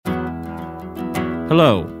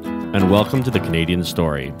Hello, and welcome to the Canadian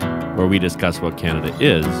Story, where we discuss what Canada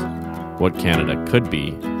is, what Canada could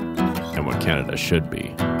be, and what Canada should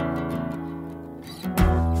be.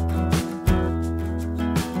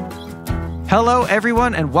 Hello,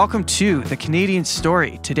 everyone, and welcome to the Canadian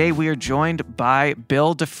Story. Today, we are joined by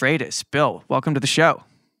Bill Defreitas. Bill, welcome to the show.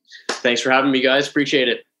 Thanks for having me, guys. Appreciate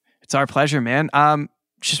it. It's our pleasure, man.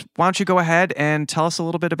 Just why don't you go ahead and tell us a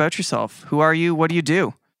little bit about yourself? Who are you? What do you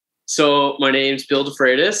do? So my name's Bill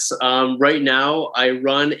Defreitas. Right now, I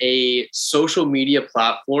run a social media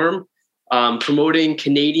platform promoting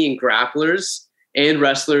Canadian grapplers and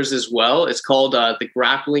wrestlers as well. It's called the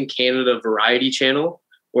Grappling Canada Variety Channel,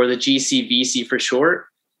 or the GCVC for short.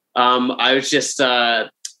 I was just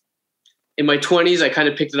in my 20s. I kind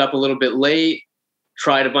of picked it up a little bit late,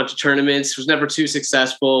 tried a bunch of tournaments, was never too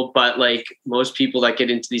successful, but like most people that get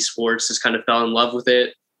into these sports just kind of fell in love with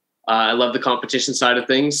it. I love the competition side of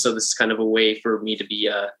things. So this is kind of a way for me to be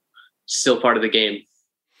still part of the game.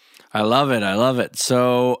 I love it. I love it.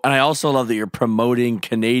 So, and I also love that you're promoting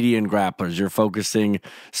Canadian grapplers. You're focusing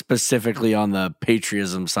specifically on the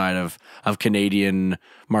patriotism side of Canadian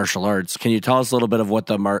martial arts. Can you tell us a little bit of what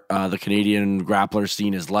the Canadian grappler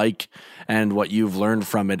scene is like and what you've learned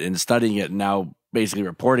from it in studying it and now basically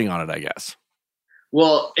reporting on it, I guess?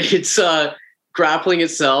 Well, it's grappling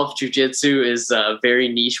itself, jiu-jitsu is a very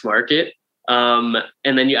niche market. And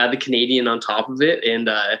then you add the Canadian on top of it. And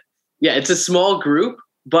it's a small group,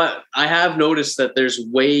 but I have noticed that there's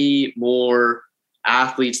way more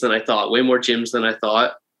athletes than I thought, way more gyms than I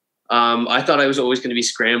thought. I thought I was always going to be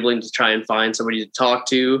scrambling to try and find somebody to talk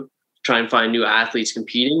to, try and find new athletes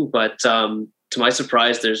competing. But to my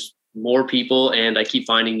surprise, there's more people and I keep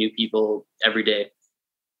finding new people every day.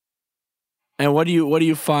 And what do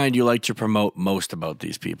you find you like to promote most about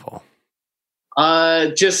these people?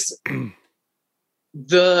 Just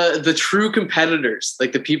the true competitors,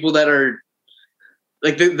 like the people that are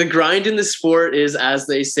like the grind in the sport is, as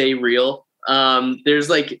they say, real.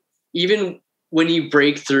 There's like, even when you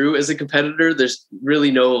break through as a competitor, there's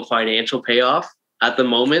really no financial payoff at the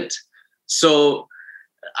moment. So,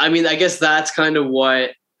 I mean, I guess that's kind of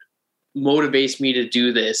what motivates me to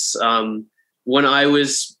do this. When I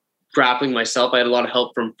was grappling myself, I had a lot of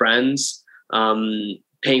help from friends,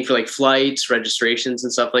 paying for like flights, registrations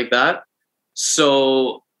and stuff like that.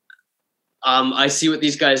 So I see what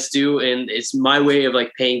these guys do, and it's my way of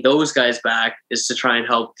like paying those guys back is to try and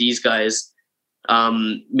help these guys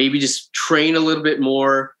maybe just train a little bit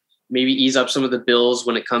more, maybe ease up some of the bills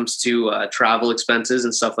when it comes to travel expenses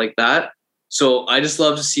and stuff like that. So I just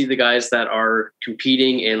love to see the guys that are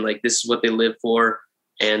competing and like this is what they live for.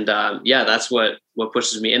 And that's what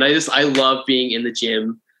pushes me. And I love being in the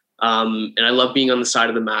gym. And I love being on the side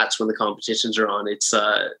of the mats when the competitions are on. It's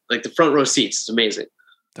like the front row seats. It's amazing.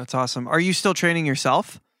 That's awesome. Are you still training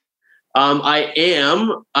yourself? I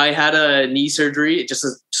am. I had a knee surgery, just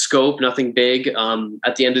a scope, nothing big,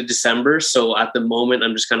 at the end of December. So at the moment,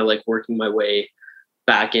 I'm just kind of like working my way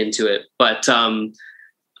back into it. But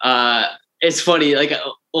it's funny, like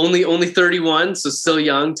only 31, so still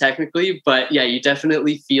young technically, but yeah, you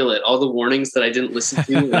definitely feel it. All the warnings that I didn't listen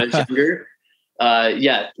to when I was younger.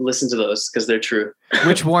 Listen to those because they're true.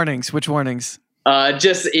 Which warnings?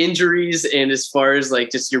 Just injuries, and as far as like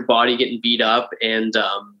just your body getting beat up, and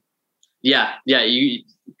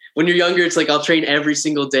when you're younger, it's like I'll train every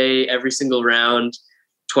single day, every single round,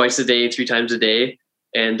 twice a day, 3 times a day,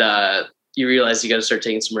 and you realize you got to start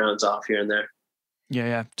taking some rounds off here and there.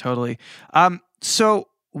 Yeah, totally. So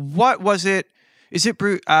what was it? Is it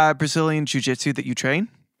Brazilian Jiu-Jitsu that you train?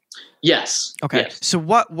 Yes. Okay. Yes. So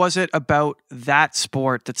what was it about that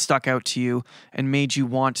sport that stuck out to you and made you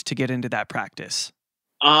want to get into that practice?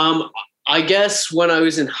 I guess when I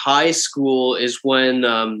was in high school is when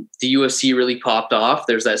the UFC really popped off.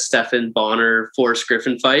 There's that Stephan Bonner, Forrest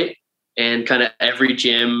Griffin fight, and kind of every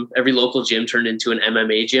local gym turned into an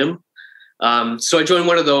MMA gym. So I joined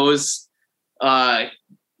one of those.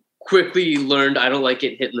 Quickly learned I don't like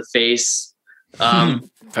getting hit in the face.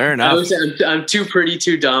 Fair enough. I'm too pretty,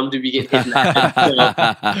 too dumb to be getting hit in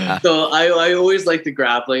the face. So I always liked the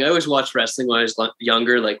grappling. I always watched wrestling when I was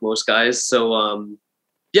younger, like most guys. So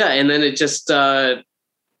and then it just I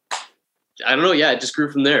don't know. Yeah, it just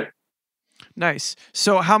grew from there. Nice.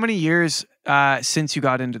 So how many years since you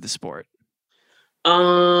got into the sport?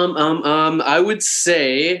 I would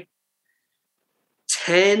say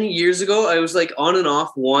 10 years ago. I was like on and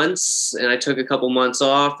off once, and I took a couple months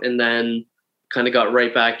off and then kind of got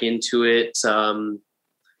right back into it.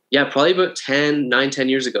 Probably about 10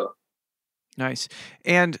 years ago. Nice.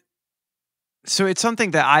 And so it's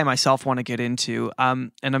something that I myself want to get into.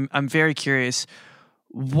 And I'm very curious,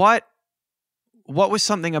 what what was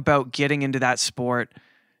something about getting into that sport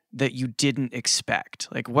that you didn't expect?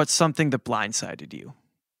 Like, what's something that blindsided you?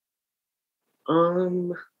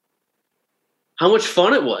 How much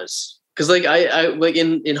fun it was. Cause like I like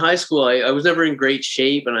in high school, I was never in great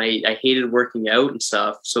shape and I hated working out and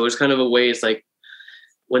stuff. So it's kind of a way, it's like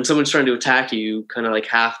when someone's trying to attack you, you kind of like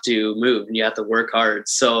have to move and you have to work hard.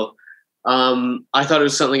 So I thought it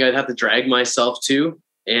was something I'd have to drag myself to.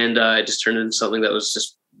 And it just turned into something that was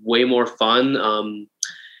just way more fun. And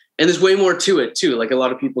there's way more to it too. Like a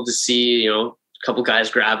lot of people just see, a couple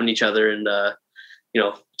guys grabbing each other and,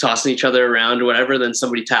 tossing each other around or whatever, then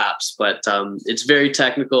somebody taps. But it's very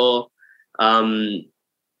technical. You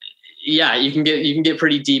can get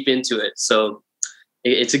pretty deep into it. So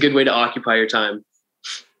it's a good way to occupy your time.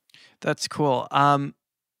 That's cool.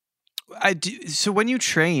 So when you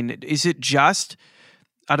train, is it just,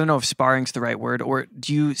 I don't know if sparring's the right word, or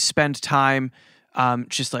do you spend time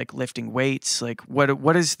just like lifting weights? Like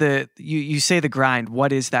what is you say the grind,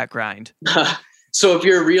 what is that grind? So if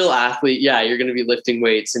you're a real athlete, you're going to be lifting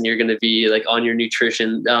weights and you're going to be like on your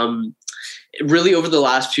nutrition. Really over the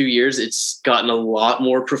last few years, it's gotten a lot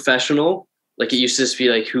more professional. Like it used to just be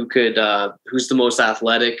like, who's the most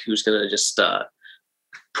athletic, who's going to just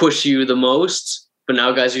push you the most. But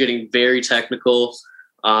now guys are getting very technical.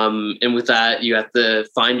 And with that, you have to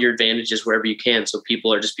find your advantages wherever you can. So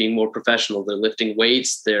people are just being more professional. They're lifting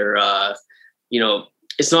weights. They're,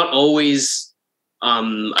 it's not always,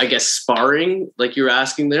 I guess, sparring like you were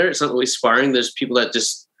asking there. It's not always sparring. There's people that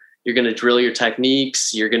just, you're going to drill your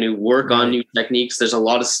techniques. You're going to work on new techniques. There's a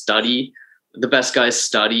lot of study. The best guys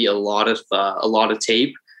study a lot of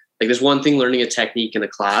tape. Like there's one thing learning a technique in a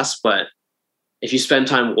class, but if you spend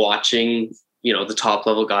time watching, the top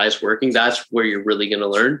level guys working, that's where you're really going to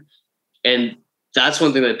learn. And that's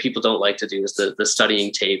one thing that people don't like to do is the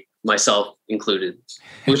studying tape, myself included,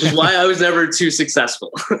 which is why I was never too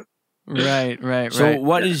successful. Right. So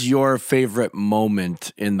what is your favorite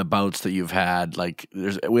moment in the bouts that you've had? Like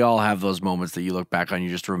we all have those moments that you look back on, you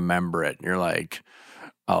just remember it and you're like,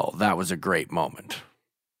 oh, that was a great moment.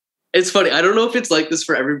 It's funny. I don't know if it's like this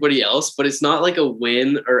for everybody else, but it's not like a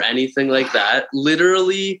win or anything like that.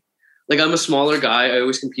 Literally, like I'm a smaller guy. I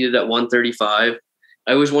always competed at 135.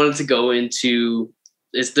 I always wanted to go into,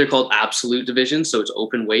 they're called absolute divisions. So it's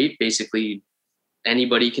open weight. Basically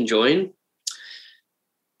anybody can join.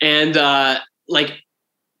 And there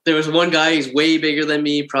was one guy who's way bigger than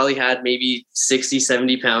me, probably had maybe 60,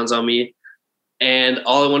 70 pounds on me. And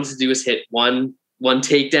all I wanted to do was hit one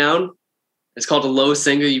takedown. It's called a low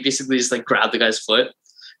single. You basically just like grab the guy's foot.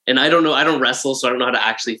 And I don't wrestle, so I don't know how to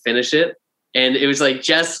actually finish it. And it was like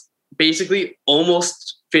just basically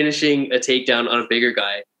almost finishing a takedown on a bigger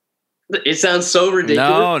guy. It sounds so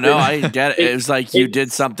ridiculous. No, I get it. It was like you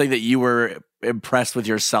did something that you were impressed with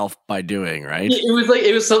yourself by doing, right?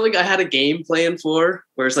 It was something I had a game plan for,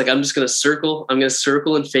 where it's like I'm going to circle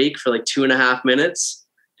and fake for like 2.5 minutes.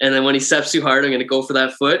 And then when he steps too hard, I'm going to go for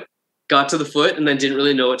that foot. Got to the foot and then didn't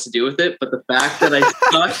really know what to do with it. But the fact that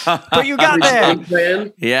I stuck, but you got there.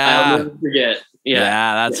 Plan, I'll never forget.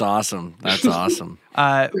 Yeah, that's awesome. That's awesome.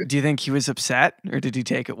 Do you think he was upset or did he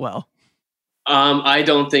take it well? I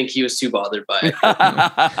don't think he was too bothered by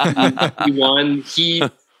it. He won.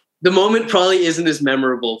 The moment probably isn't as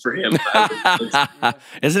memorable for him.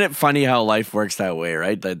 Isn't it funny how life works that way,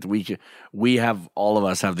 right? That all of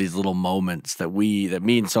us have these little moments that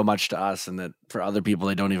mean so much to us, and that for other people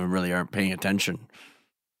they don't even really aren't paying attention.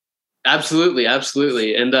 Absolutely,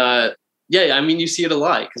 and I mean you see it a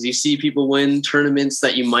lot because you see people win tournaments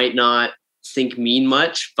that you might not think mean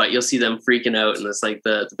much, but you'll see them freaking out, and it's like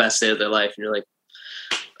the best day of their life, and you're like,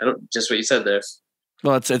 just what you said there.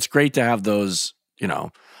 Well, it's great to have those.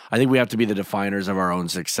 I think we have to be the definers of our own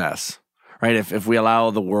success, right? If we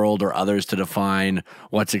allow the world or others to define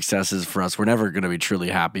what success is for us, we're never going to be truly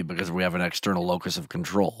happy because we have an external locus of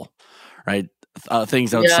control, right?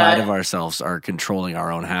 Things outside of ourselves are controlling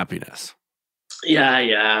our own happiness.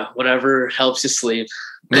 Yeah. Whatever helps you sleep.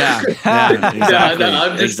 Yeah,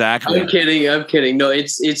 exactly. Exactly. I'm kidding. No,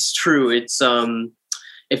 it's true. It's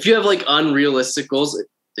if you have like unrealistic goals,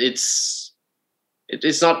 it's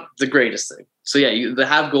not the greatest thing. So you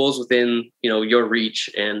have goals within, your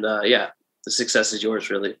reach, and the success is yours,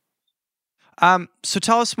 really. So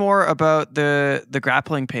tell us more about the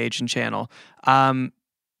grappling page and channel. What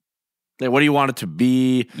do you want it to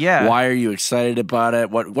be? Yeah. Why are you excited about it?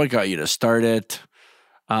 What got you to start it?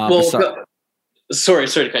 Sorry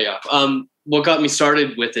to cut you off. What got me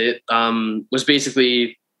started with it was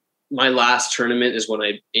basically my last tournament is when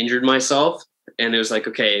I injured myself, and it was like,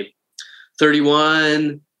 okay,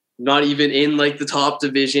 31. not even in like the top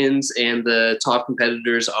divisions, and the top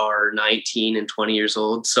competitors are 19 and 20 years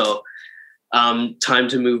old. So time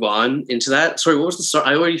to move on into that. Sorry, what was the start?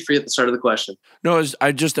 I already forget the start of the question. No,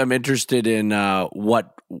 I'm interested in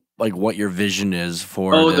what your vision is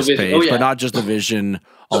for this the vision. page, Oh, yeah. but not just the vision.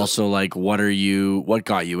 Also, like, what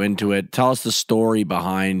got you into it? Tell us the story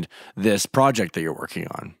behind this project that you're working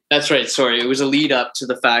on. That's right. Sorry, it was a lead up to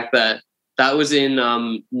the fact that was in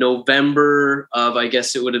November of, I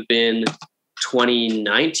guess it would have been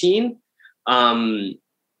 2019.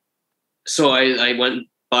 So I went,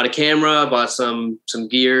 bought a camera, bought some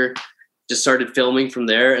gear, just started filming from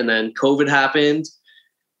there. And then COVID happened.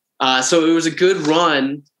 So it was a good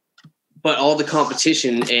run, but all the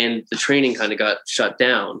competition and the training kind of got shut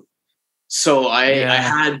down. So I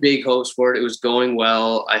had big hopes for it. It was going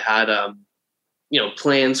well. I had,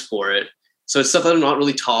 plans for it. So it's stuff that I'm not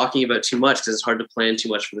really talking about too much because it's hard to plan too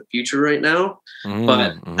much for the future right now.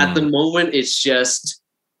 But at the moment, it's just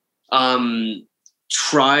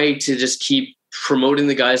try to just keep promoting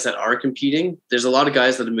the guys that are competing. There's a lot of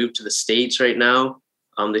guys that have moved to the States right now.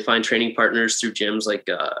 They find training partners through gyms. Like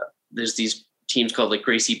there's these teams called like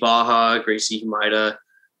Gracie Baja, Gracie Humaida,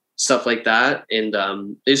 stuff like that. And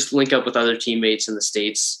they just link up with other teammates in the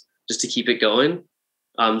States just to keep it going.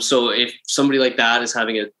 So if somebody like that is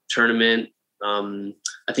having a tournament,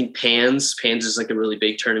 I think Pans is like a really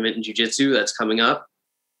big tournament in jiu-jitsu that's coming up.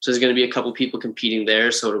 So there's going to be a couple people competing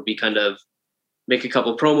there. So it'll be kind of make a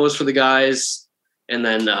couple promos for the guys, and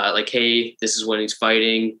then like, hey, this is when he's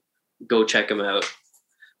fighting. Go check him out.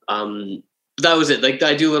 That was it. Like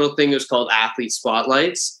I do a little thing. It was called Athlete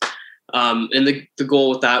Spotlights. And the goal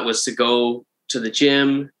with that was to go to the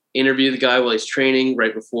gym, interview the guy while he's training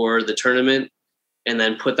right before the tournament, and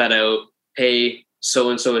then put that out. Hey,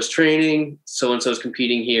 so-and-so is training. So-and-so is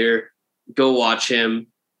competing here. Go watch him.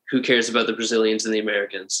 Who cares about the Brazilians and the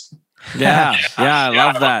Americans? Yeah, I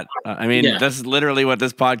love that. I mean, that's literally what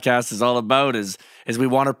this podcast is all about. Is we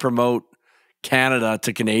want to promote Canada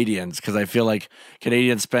to Canadians, because I feel like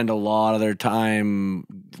Canadians spend a lot of their time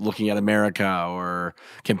looking at America or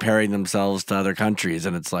comparing themselves to other countries,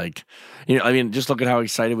 and it's like, I mean, just look at how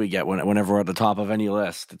excited we get whenever we're at the top of any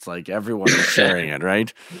list. It's like everyone is sharing it,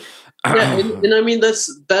 right? Yeah, and I mean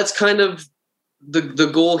that's kind of the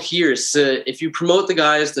goal here. Is if you promote the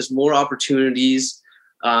guys, there's more opportunities.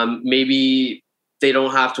 Maybe they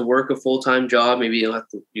don't have to work a full-time job. Maybe you don't have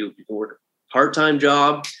to you can work a part-time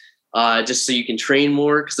job, just so you can train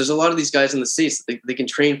more. Because there's a lot of these guys in the States, they can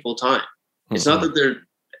train full-time. It's not that they're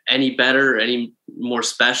any better, any more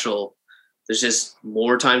special. There's just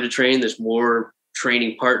more time to train. There's more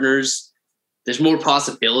training partners. There's more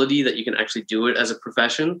possibility that you can actually do it as a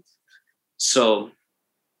profession. So,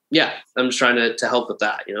 yeah, I'm just trying to help with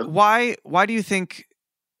that. Why do you think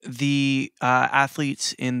the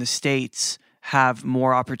athletes in the States have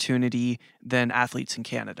more opportunity than athletes in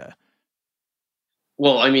Canada?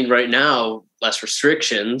 Well, I mean, right now, less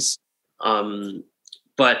restrictions,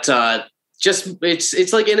 but just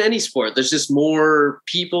it's like in any sport. There's just more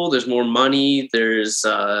people. There's more money. There's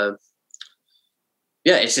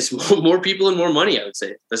it's just more people and more money. I would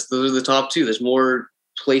say those are the top two. There's more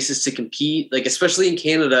places to compete. Like especially in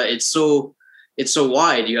Canada, it's so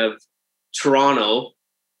wide. You have Toronto,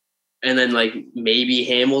 and then like maybe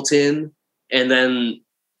Hamilton, and then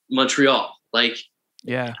Montreal. Like,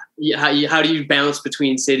 how do you bounce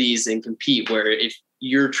between cities and compete? Where if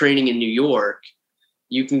you're training in New York,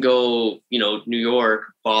 you can go, New York,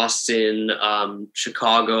 Boston,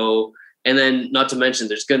 Chicago, and then not to mention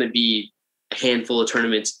there's going to be a handful of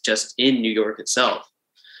tournaments just in New York itself.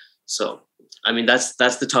 So, I mean, that's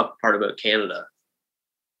the tough part about Canada.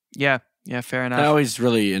 Yeah. Yeah, fair enough. I always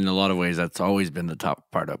really, in a lot of ways, that's always been the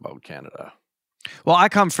top part about Canada. Well, I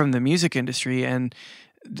come from the music industry, and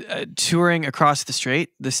touring across the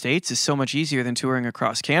States is so much easier than touring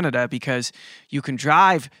across Canada, because you can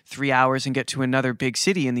drive 3 hours and get to another big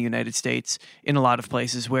city in the United States in a lot of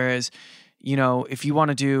places. Whereas, if you want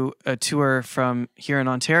to do a tour from here in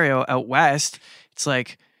Ontario out west, it's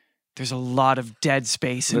like there's a lot of dead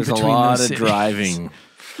space in between those cities. There's a lot of driving.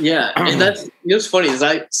 Yeah, and that's what's funny is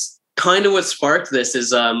kind of what sparked this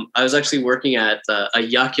is I was actually working at a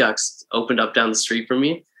Yuck Yucks opened up down the street from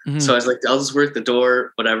me. Mm-hmm. So I was like, I'll just work the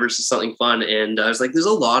door, whatever, it's just something fun. And I was like, there's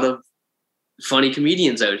a lot of funny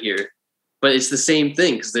comedians out here, but it's the same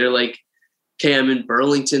thing. Cause they're like, okay, I'm in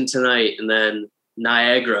Burlington tonight, and then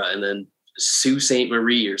Niagara, and then Sault Ste.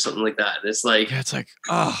 Marie or something like that. And it's like, it's like,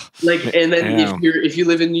 oh, like, and then if you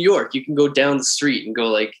live in New York, you can go down the street and go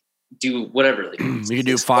like, do whatever. Like you can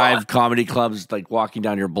do 5 comedy clubs, like walking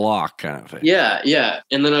down your block kind of thing. Yeah.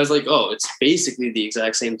 And then I was like, oh, it's basically the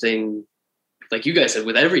exact same thing like you guys said,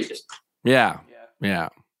 with everything. Yeah. Yeah,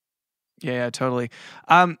 totally.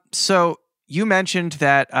 So you mentioned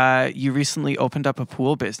that you recently opened up a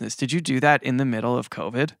pool business. Did you do that in the middle of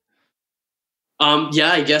COVID?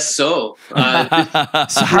 Yeah, I guess so. So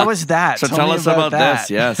how was that? So tell us about this.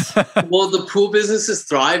 Yes. Well, the pool business is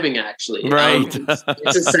thriving, actually. Right.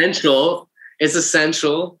 It's essential. It's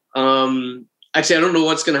essential. Actually, I don't know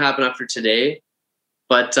what's going to happen after today,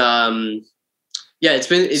 but yeah, it's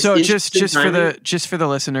so just for the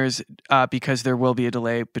listeners, because there will be a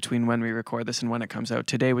delay between when we record this and when it comes out.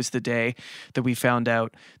 Today was the day that we found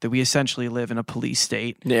out that we essentially live in a police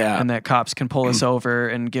state, and that cops can pull us over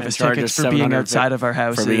and give us tickets for being outside of our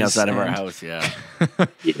houses. For being outside of our house, yeah.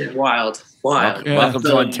 Yeah, wild. Welcome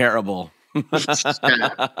to Unterrible. I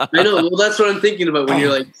know. Well, that's what I'm thinking about when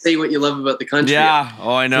you're like, say what you love about the country. Yeah.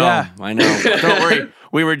 Oh, I know. Yeah. I know. Don't worry.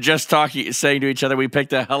 We were just saying to each other, we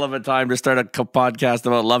picked a hell of a time to start a podcast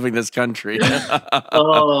about loving this country. Yeah.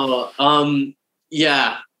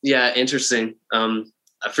 Interesting. I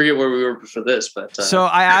forget where we were before this, but so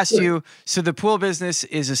I asked you. So the pool business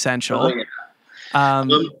is essential.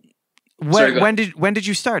 When did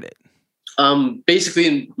you start it? Basically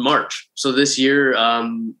in March. So this year,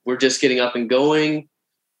 we're just getting up and going.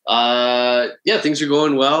 Things are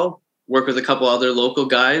going well. Work with a couple other local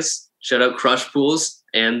guys. Shout out Crush Pools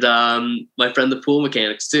and my friend the Pool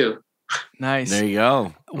Mechanics too. Nice. There you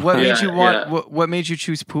go. What made you what made you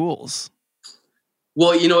choose pools?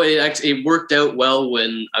 Well, it worked out well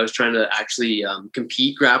when I was trying to actually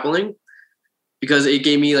compete grappling, because it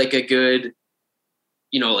gave me like a good,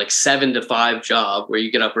 7 to 5 job where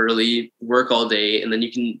you get up early, work all day, and then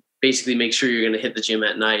you can basically make sure you're going to hit the gym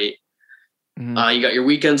at night. Mm-hmm. You got your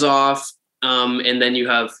weekends off, and then you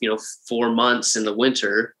have 4 months in the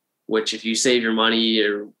winter, which if you save your money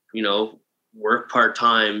or work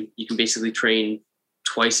part-time, you can basically train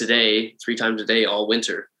twice a day, 3 times a day all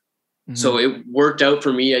winter. Mm-hmm. So it worked out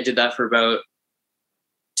for me. I did that for about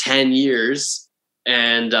 10 years.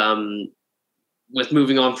 And with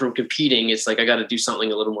moving on from competing, it's like I got to do something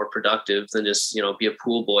a little more productive than just, be a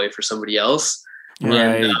pool boy for somebody else.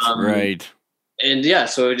 Right, right. And yeah,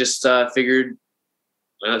 so I just figured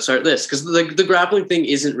I'd start this, because the grappling thing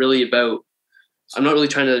isn't really about, I'm not really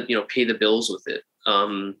trying to, pay the bills with it.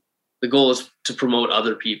 The goal is to promote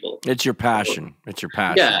other people. It's your passion. It's your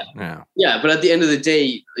passion. Yeah. But at the end of the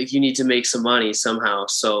day, like, you need to make some money somehow.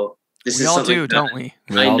 So we all do, don't we?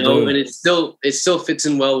 I know, and it still fits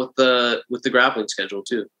in well with the grappling schedule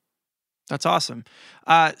too. That's awesome.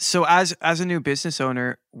 So as a new business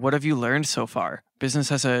owner, what have you learned so far? Business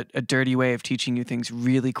has a dirty way of teaching you things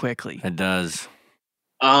really quickly. It does.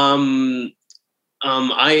 There's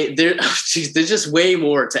just way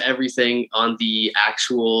more to everything on the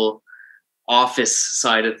actual office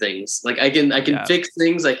side of things. Like I can fix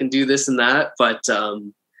things, I can do this and that, but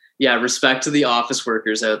respect to the office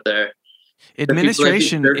workers out there.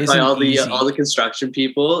 Administration is all the construction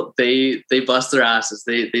people. They bust their asses.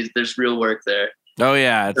 There's real work there. Oh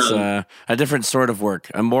yeah, it's a different sort of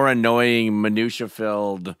work, a more annoying, minutia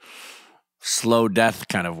filled, slow death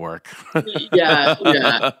kind of work. Yeah.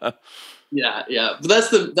 But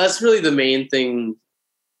that's really the main thing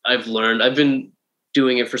I've learned. I've been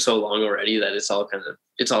doing it for so long already that it's all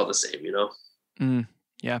the same,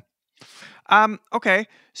 Yeah. Okay.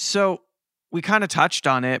 So we kind of touched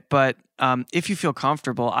on it, but if you feel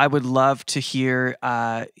comfortable, I would love to hear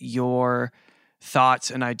your thoughts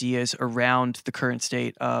and ideas around the current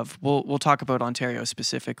state of, we'll talk about Ontario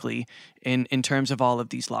specifically in terms of all of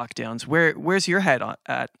these lockdowns. Where's your head on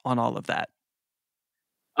all of that?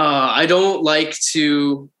 I don't like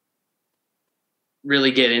to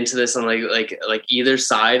really get into this on like either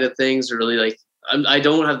side of things, or really like I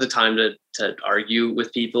don't have the time to argue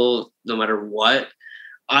with people no matter what.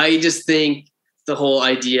 I just think the whole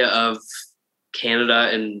idea of Canada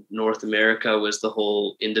and North America was the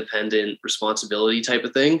whole independent responsibility type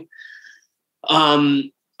of thing.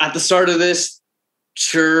 At the start of this,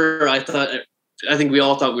 sure, I think we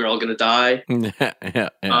all thought we were all going to die.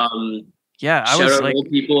 Yeah. Shout out old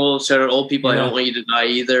people. Yeah. I don't want you to die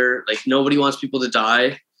either. Like, nobody wants people to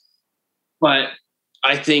die, but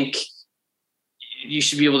I think you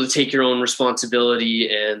should be able to take your own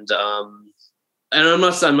responsibility. And I'm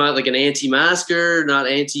not like an anti-masker, not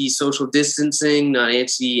anti-social distancing, not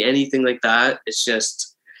anti anything like that. It's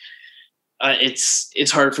just,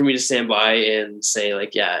 it's hard for me to stand by and say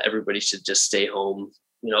like, yeah, everybody should just stay home,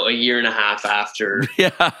 a year and a half after.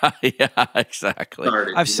 Yeah, exactly.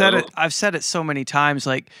 Started, I've said it so many times.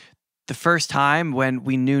 Like, the first time when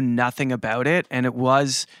we knew nothing about it, and it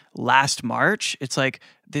was last March, it's like,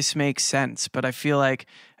 this makes sense. But I feel like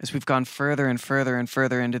as we've gone further and further and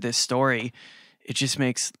further into this story, it just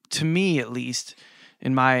makes, to me at least,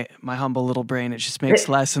 in my humble little brain, it just makes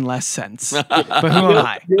less and less sense. But who am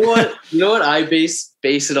I? You know what I base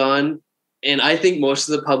it on? And I think most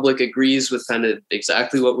of the public agrees with kind of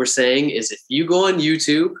exactly what we're saying is if you go on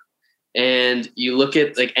YouTube and you look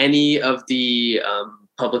at like any of the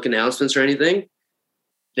public announcements or anything,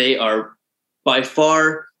 they are by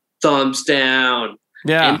far thumbs down.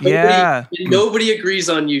 Yeah. And nobody agrees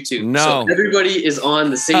on YouTube. No. So everybody is on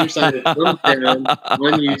the same side of thumbs down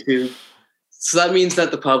on YouTube. So that means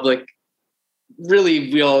that the public,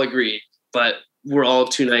 really, we all agree, but we're all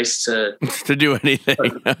too nice to do anything.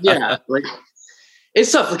 Yeah, like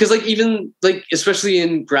it's tough because like even like especially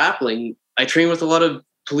in grappling, I train with a lot of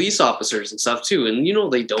police officers and stuff too, and you know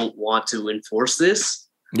they don't want to enforce this.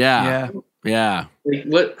 Yeah. Like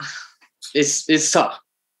what? It's tough.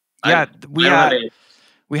 Yeah,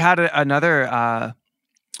 we had another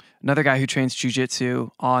guy who trains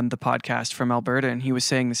jiu-jitsu on the podcast from Alberta, and he was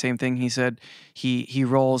saying the same thing. He said he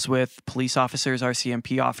rolls with police officers,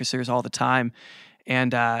 RCMP officers all the time,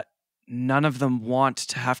 and none of them want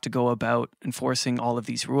to have to go about enforcing all of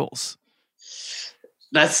these rules.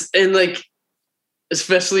 And like,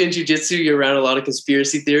 especially in jiu-jitsu, you're around a lot of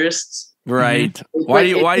conspiracy theorists. Right. Mm-hmm.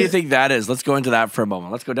 Why do you think that is? Let's go into that for a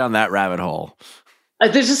moment. Let's go down that rabbit hole.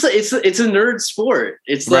 There's just it's a nerd sport.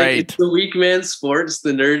 It's like It's the weak man sport. It's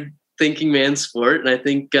the nerd thinking man sport, and I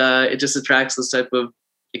think it just attracts those type of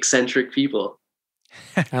eccentric people.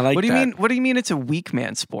 I like. What do you mean? What do you mean? It's a weak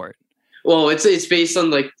man sport? Well, it's based on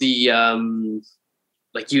like the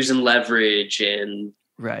like using leverage and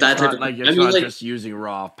that type of. Like it's not just using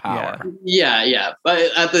raw power. Yeah. But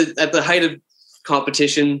at the height of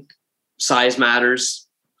competition, size matters.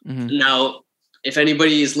 Mm-hmm. Now, if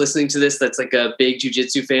anybody is listening to this that's like a big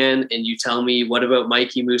jiu-jitsu fan and you tell me, what about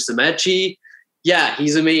Mikey Musumeci? Yeah,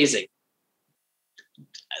 he's amazing.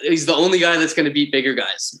 He's the only guy that's going to beat bigger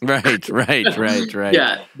guys. Right.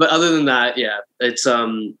 Yeah, but other than that, it's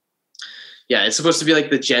supposed to be like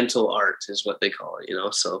the gentle art is what they call it, you know?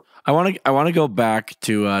 So I want to go back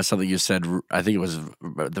to something you said, I think it was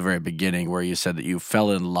at the very beginning, where you said that you fell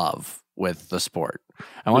in love with the sport.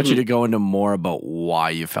 I want you to go into more about why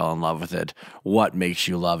you fell in love with it, what makes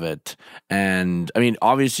you love it. And I mean,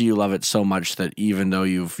 obviously you love it so much that even though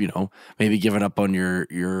you've, maybe given up on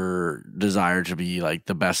your desire to be like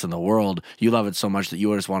the best in the world, you love it so much that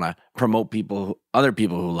you just want to promote other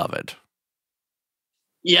people who love it.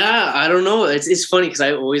 Yeah, I don't know. It's funny because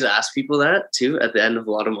I always ask people that too at the end of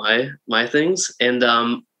a lot of my things. And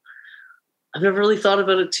I've never really thought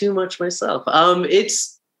about it too much myself.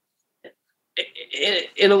 It's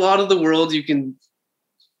in a lot of the world, you can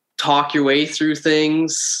talk your way through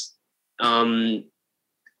things. But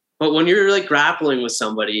when you're like grappling with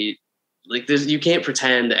somebody, like you can't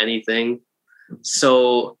pretend anything.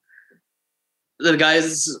 So the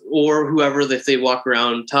guys or whoever, if they walk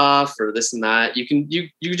around tough or this and that, they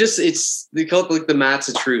call it like the mats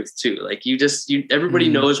of truth too. Like everybody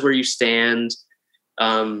knows where you stand.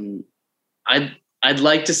 I'd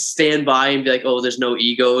like to stand by and be like, oh, there's no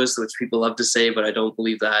egos, which people love to say, but I don't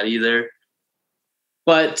believe that either.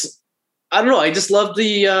 But I don't know. I just love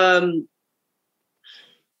the,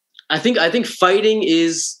 I think fighting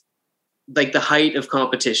is like the height of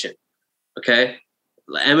competition. Okay.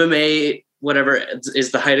 MMA, whatever,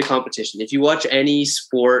 is the height of competition. If you watch any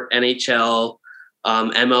sport, NHL,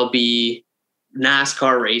 MLB,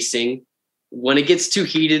 NASCAR racing, when it gets too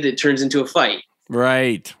heated, it turns into a fight.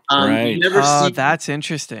 Right. That's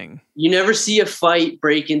interesting. You never see a fight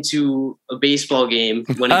break into a baseball game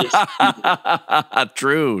when it gets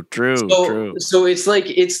True. So it's like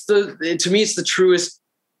to me it's the truest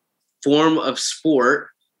form of sport.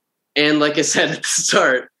 And like I said at the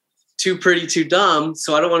start, too pretty, too dumb.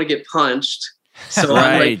 So I don't want to get punched. So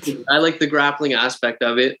right. I like the grappling aspect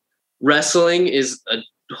of it. Wrestling is a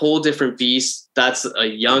whole different beast. That's a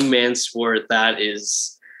young man's sport. That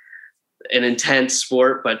is an intense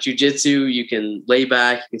sport, but jiu-jitsu, you can lay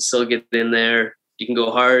back, you can still get in there, you can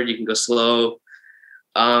go hard, you can go slow.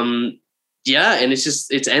 And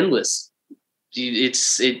it's endless.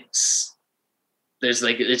 It's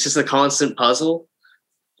just a constant puzzle.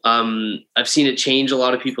 I've seen it change a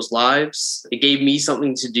lot of people's lives. It gave me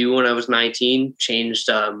something to do when I was 19, changed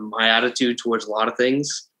my attitude towards a lot of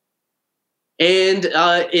things. And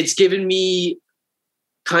it's given me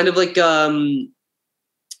kind of like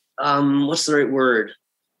what's the right word?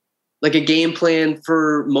 Like a game plan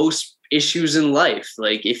for most issues in life.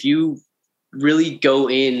 Like if you really go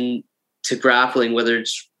in to grappling, whether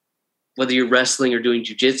you're wrestling or doing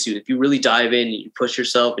jiu-jitsu, if you really dive in and you push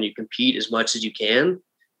yourself and you compete as much as you can,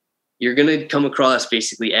 you're going to come across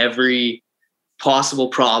basically every possible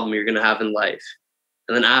problem you're going to have in life.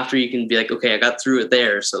 And then after, you can be like, okay, I got through it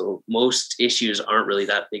there. So most issues aren't really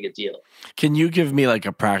that big a deal. Can you give me like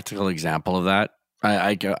a practical example of that?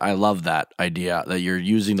 I love that idea that you're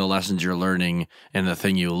using the lessons you're learning and the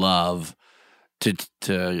thing you love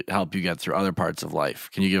to help you get through other parts of life.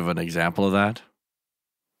 Can you give an example of that?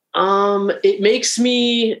 It makes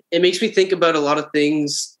me think about a lot of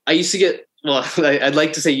things. I used to get, well, I'd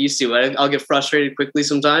like to say used to, but I'll get frustrated quickly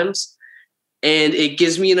sometimes. And it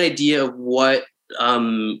gives me an idea of what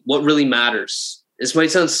really matters. This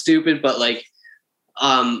might sound stupid, but like,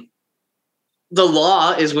 the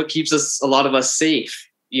law is what keeps a lot of us safe.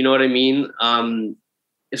 You know what I mean?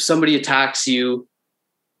 If somebody attacks you,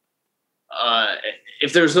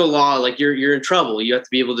 if there's no law, like you're in trouble. You have to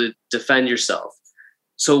be able to defend yourself.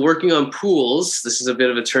 So working on pools, this is a bit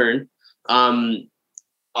of a turn.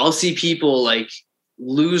 I'll see people like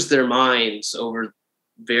lose their minds over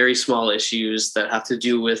very small issues that have to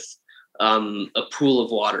do with a pool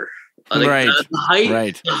of water. Like right.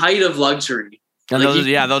 The height of luxury. And like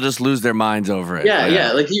they'll just lose their minds over it.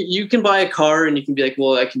 Yeah. Like you can buy a car and you can be like,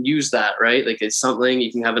 well, I can use that, right? Like it's something,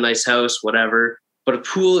 you can have a nice house, whatever. But a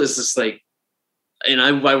pool is just like, and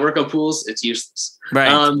I work on pools, it's useless.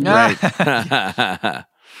 Right. Right.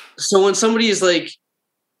 So when somebody is like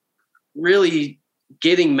really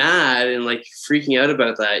getting mad and like freaking out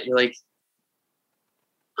about that, you're like,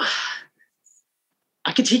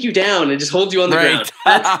 I could take you down and just hold you on the ground.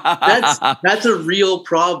 That's a real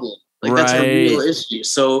problem. Like that's a real issue.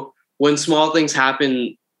 So when small things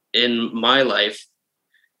happen in my life,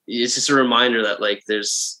 it's just a reminder that like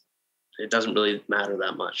it doesn't really matter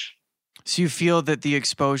that much. So you feel that the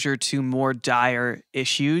exposure to more dire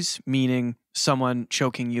issues, meaning someone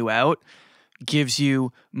choking you out, gives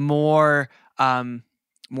you more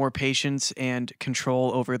patience and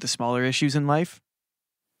control over the smaller issues in life?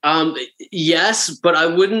 Yes, but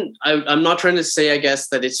I'm not trying to say, I guess,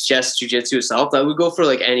 that it's just jiu-jitsu itself. I would go for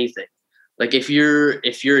like anything. Like if you're a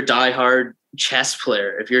diehard chess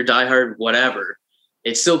player, if you're a diehard whatever,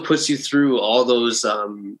 it still puts you through all those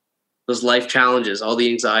life challenges, all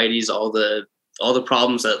the anxieties, all the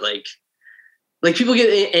problems that like people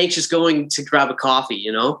get anxious going to grab a coffee,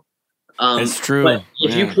 you know? It's true. But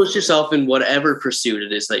if you push yourself in whatever pursuit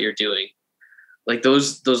it is that you're doing, like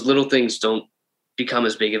those little things don't become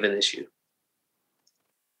as big of an issue.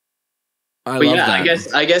 I love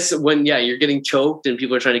that. I guess when you're getting choked and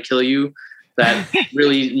people are trying to kill you, that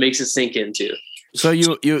really makes it sink in too. So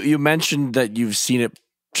you mentioned that you've seen it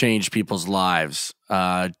change people's lives.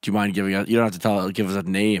 Do you mind giving us? You don't have to give us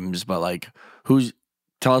names, but like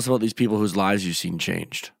tell us about these people whose lives you've seen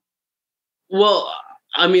changed. Well,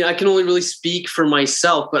 I mean, I can only really speak for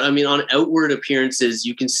myself, but I mean, on outward appearances,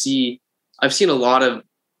 you can see. I've seen a lot of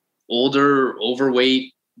older,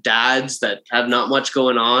 overweight dads that have not much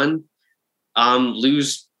going on,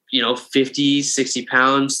 lose, 50, 60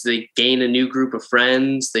 pounds. They gain a new group of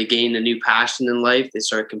friends. They gain a new passion in life. They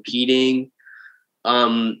start competing.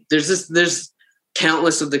 There's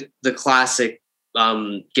countless of the classic,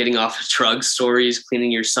 getting off of drugs stories,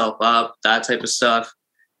 cleaning yourself up, that type of stuff.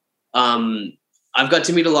 I've got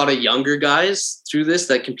to meet a lot of younger guys through this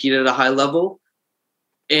that compete at a high level.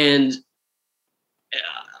 And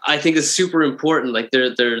I think it's super important. Like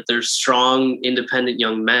they're strong, independent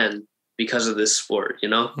young men because of this sport, you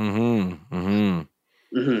know? Mm-hmm.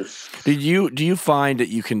 Mm-hmm. Mm-hmm. Do you find that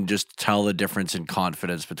you can just tell the difference in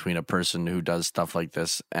confidence between a person who does stuff like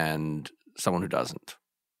this and someone who doesn't?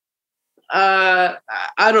 I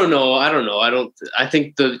don't know. I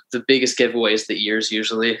think the biggest giveaway is the ears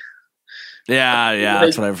usually. Yeah,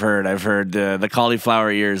 that's what I've heard. I've heard the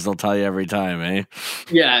cauliflower ears. They'll tell you every time, eh?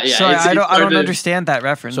 Yeah. Sorry, I don't understand that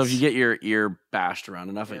reference. So if you get your ear bashed around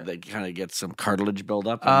enough, they kind of get some cartilage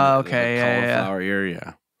buildup. Okay, cauliflower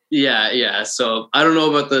ear, yeah. So I don't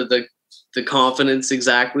know about the confidence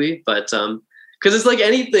exactly, but because it's like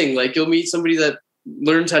anything. Like you'll meet somebody that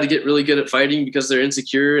learns how to get really good at fighting because they're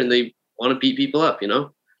insecure and they want to beat people up. You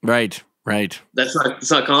know? Right.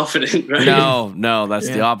 It's not confident, right? No, that's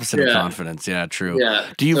the opposite of confidence. Yeah, true. Yeah.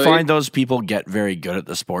 Do you find those people get very good at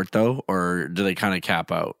the sport though, or do they kind of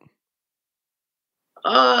cap out?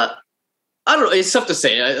 I don't know. It's tough to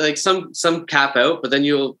say. Like some cap out, but then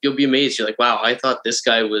you'll be amazed. You're like, wow, I thought this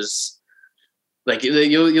guy was like.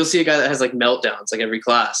 You'll see a guy that has like meltdowns like every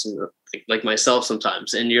class, like myself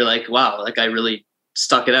sometimes, and you're like, wow, that guy really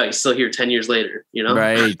stuck it out. He's still here 10 years later, you know?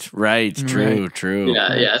 Right. True.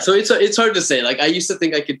 Yeah. So it's hard to say. Like I used to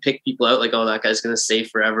think I could pick people out like, oh, that guy's going to stay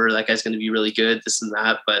forever. That guy's going to be really good, this and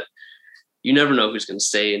that. But you never know who's going to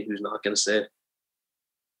stay and who's not going to stay.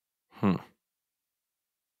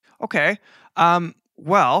 Okay.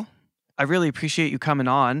 Well, I really appreciate you coming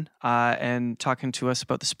on and talking to us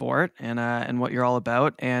about the sport and what you're all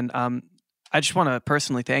about. And I just want to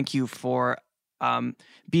personally thank you for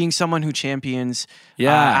being someone who champions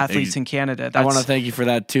athletes in Canada. I want to thank you for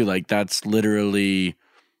that too. Like, that's literally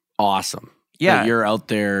awesome. Yeah. That you're out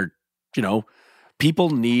there, you know, people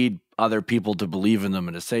need other people to believe in them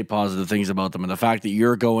and to say positive things about them. And the fact that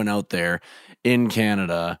you're going out there in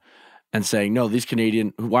Canada and saying, no, these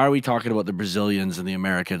Canadian, why are we talking about the Brazilians and the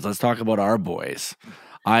Americans? Let's talk about our boys.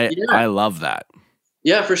 I love that.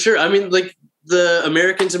 Yeah, for sure. I mean, like, the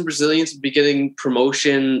Americans and Brazilians have been getting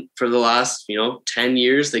promotion for the last, 10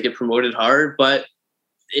 years. They get promoted hard, but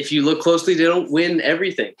if you look closely, they don't win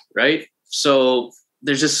everything, right? So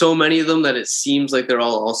there's just so many of them that it seems like they're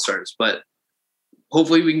all all-stars, but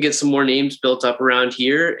hopefully we can get some more names built up around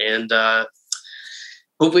here, and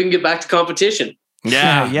hopefully we can get back to competition.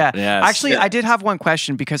 Yeah. Yes. Actually, I did have one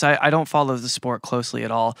question because I don't follow the sport closely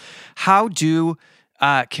at all. How do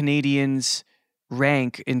Canadians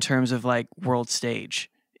rank in terms of like world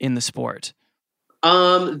stage in the sport?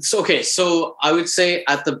 So I would say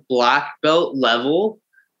at the black belt level,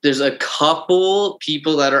 there's a couple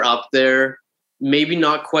people that are up there, maybe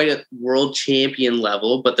not quite at world champion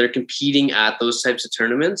level, but they're competing at those types of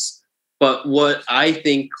tournaments. But what I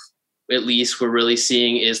think, at least, we're really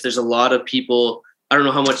seeing is there's a lot of people. I don't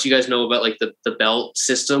know how much you guys know about like the belt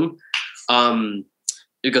system.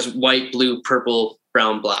 It goes white, blue, purple,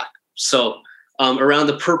 brown, black. So around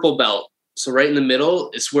the purple belt, so right in the middle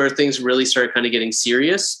is where things really start kind of getting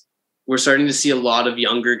serious. We're starting to see a lot of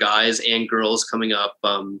younger guys and girls coming up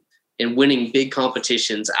and winning big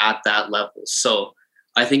competitions at that level. So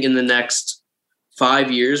I think in the next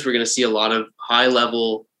 5 years, we're going to see a lot of high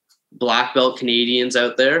level black belt Canadians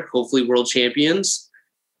out there, hopefully world champions.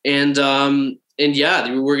 And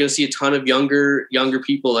yeah, we're going to see a ton of younger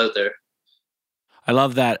people out there. I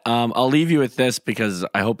love that. I'll leave you with this because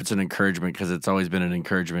I hope it's an encouragement, because it's always been an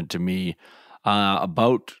encouragement to me.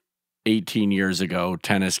 About 18 years ago,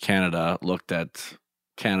 Tennis Canada looked at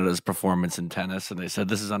Canada's performance in tennis and they said,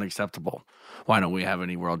 this is unacceptable. Why don't we have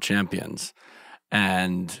any world champions?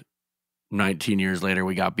 And 19 years later,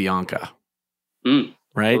 we got Bianca.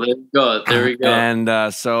 Right? Well, there we go.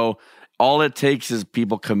 And so all it takes is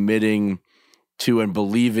people committing to and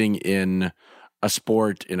believing in a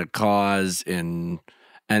sport, in a cause, and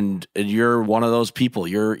you're one of those people.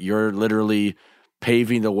 You're literally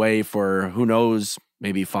paving the way for, who knows,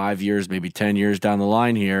 maybe 5 years, maybe 10 years down the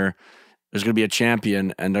line here, there's going to be a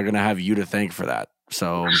champion, and they're going to have you to thank for that.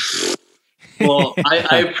 So, well,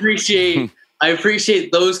 I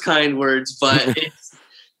appreciate those kind words, but it's,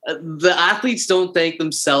 the athletes don't thank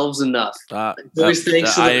themselves enough. It's always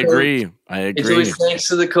I agree. It's always thanks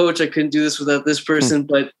to the coach. I couldn't do this without this person,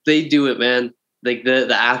 but they do it, man. Like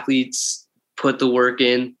the athletes put the work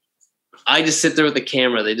in. I just sit there with the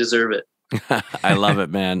camera. They deserve it. I love it,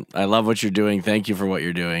 man. I love what you're doing. Thank you for what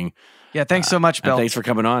you're doing. Yeah, thanks so much, Bill. Thanks for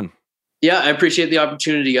coming on. Yeah, I appreciate the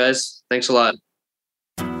opportunity, guys. Thanks a lot.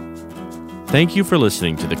 Thank you for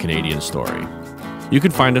listening to The Canadian Story. You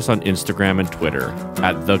can find us on Instagram and Twitter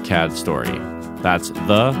at The CAD Story. That's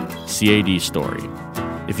The CAD Story.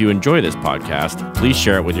 If you enjoy this podcast, please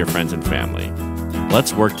share it with your friends and family.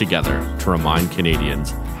 Let's work together to remind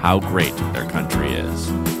Canadians how great their country is.